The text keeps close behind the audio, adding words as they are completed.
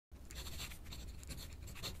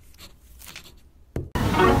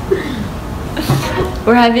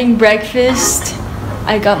We're having breakfast.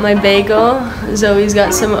 I got my bagel. Zoe's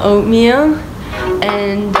got some oatmeal.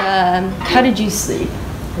 And how did you sleep?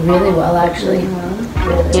 Really well, actually.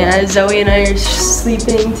 Yeah, Zoe and I are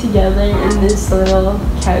sleeping together in this little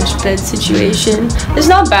couch bed situation. It's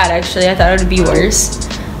not bad, actually. I thought it would be worse.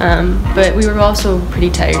 But we were also pretty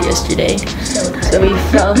tired yesterday. So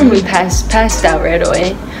we passed out right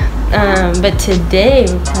away. But today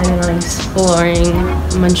we're planning on exploring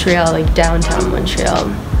Montreal, like downtown Montreal.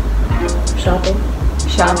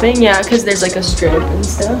 Shopping, yeah, because there's like a strip and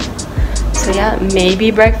stuff. So yeah, maybe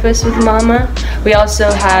breakfast with Mama. We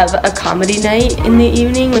also have a comedy night in the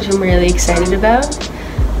evening, which I'm really excited about.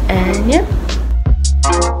 And yeah.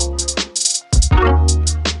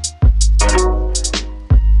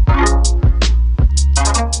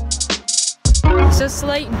 So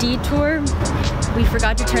slight detour. We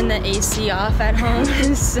forgot to turn the AC off at home,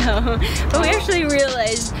 but we actually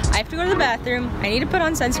realized I have to go to the bathroom. I need to put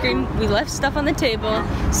on sunscreen. We left stuff on the table,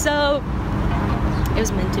 so it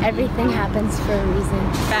was meant to be. Everything happens for a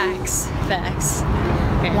reason. Facts.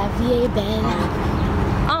 Okay. La vie est belle.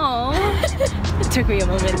 Aww. It took me a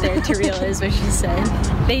moment there to realize what she said.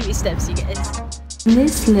 Baby steps, you guys.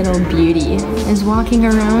 This little beauty is walking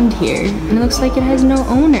around here, and it looks like it has no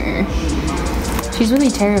owner. She's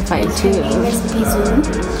really terrified too. Miss Bisou.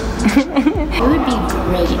 We would be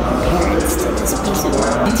great parents to this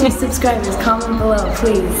Bisou. 2 subscribers, comment below,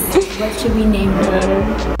 please. What should we name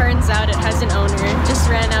her? Turns out it has an owner. Just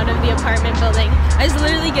ran out of the apartment building. I was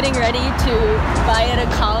literally getting ready to buy it a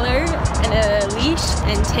collar and a leash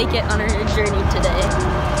and take it on her journey today.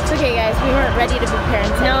 It's okay, guys. We weren't ready to be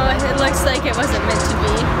parents. No, it looks like it wasn't meant to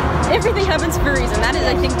be. Everything happens for a reason. That is,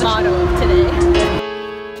 I think, the motto of today.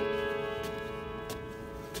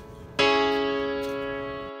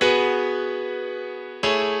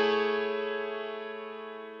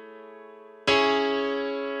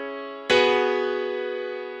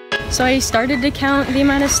 So I started to count the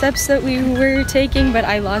amount of steps that we were taking, but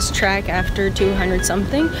I lost track after 200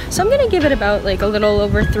 something. So I'm gonna give it about like a little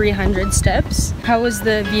over 300 steps. How was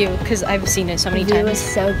the view? Because I've seen it so many times. The view was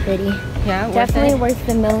so pretty. Yeah, definitely worth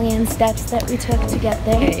the million steps that we took to get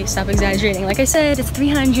there. Okay, stop exaggerating. Like I said, it's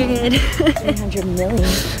 300. 300 million.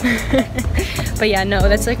 But yeah, no,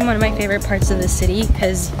 that's like one of my favorite parts of the city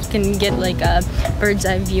because you can get like a bird's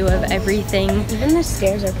eye view of everything. Even the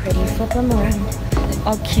stairs are pretty. Flip them around.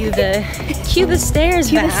 I'll cue the stairs,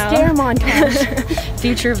 Cue Val. the stair montage.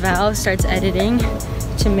 Future Val starts editing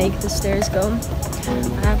to make the stairs go.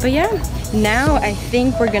 But yeah, now I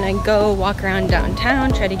think we're gonna go walk around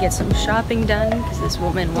downtown, try to get some shopping done because this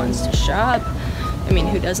woman wants to shop. I mean,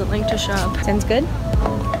 who doesn't like to shop? Sounds good?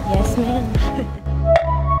 Yes, ma'am.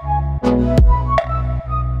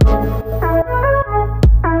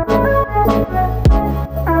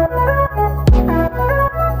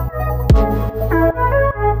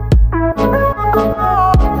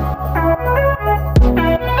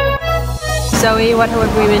 Zoe, what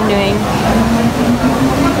have we been doing?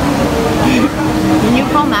 When you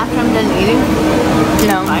come back from the eating,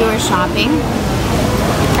 No. you were shopping.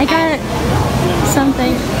 I got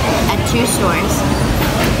something. At 2 stores.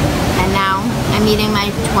 And now I'm eating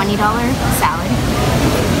my $20 salad.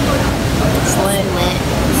 It's lit.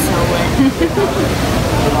 So lit.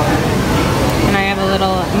 And I have a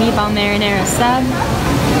little meatball marinara sub.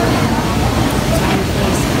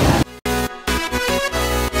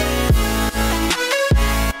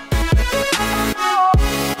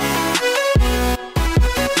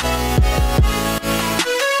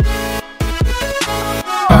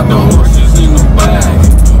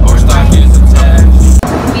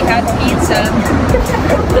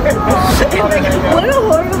 What a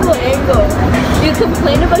horrible angle. You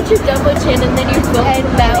complain about your double chin and then you film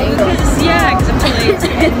because I'm too lazy.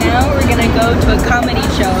 And now we're gonna go to a comedy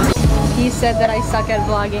show. He said that I suck at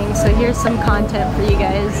vlogging, so here's some content for you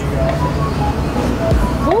guys.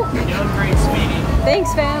 Oh. You're doing great, sweetie.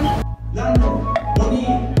 Thanks, fam. London,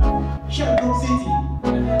 Montreal, Sherbrooke City.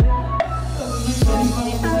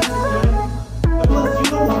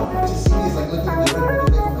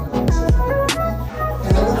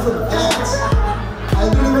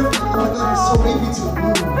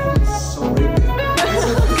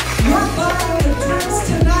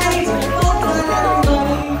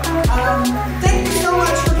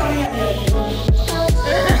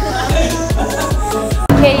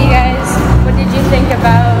 Okay, you guys, what did you think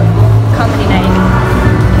about comedy night?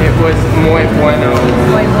 It was muy bueno.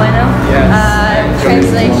 Muy bueno? Yes.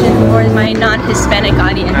 Translation for my non-Hispanic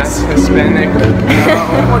audience. As Hispanic.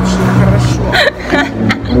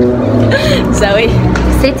 Zoe.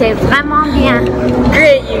 C'est C'était vraiment bien.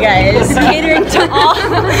 Great, you guys. Catering to all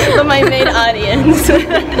of my main audience.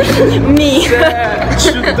 Me.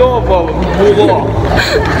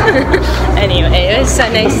 Anyway, it was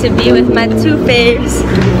so nice to be with my two faves.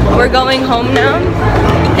 We're going home now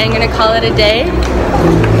and gonna call it a day.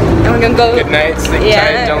 And we're gonna go. Good night. Sleep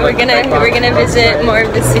Yeah, tight. we're gonna visit more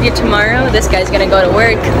of the city tomorrow. This guy's gonna go to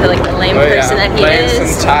work, like the lame person that he Lance is.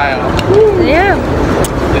 and tile. Yeah.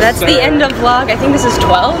 That's the end of vlog. I think this is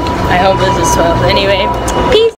 12. I hope this is 12. Anyway, peace.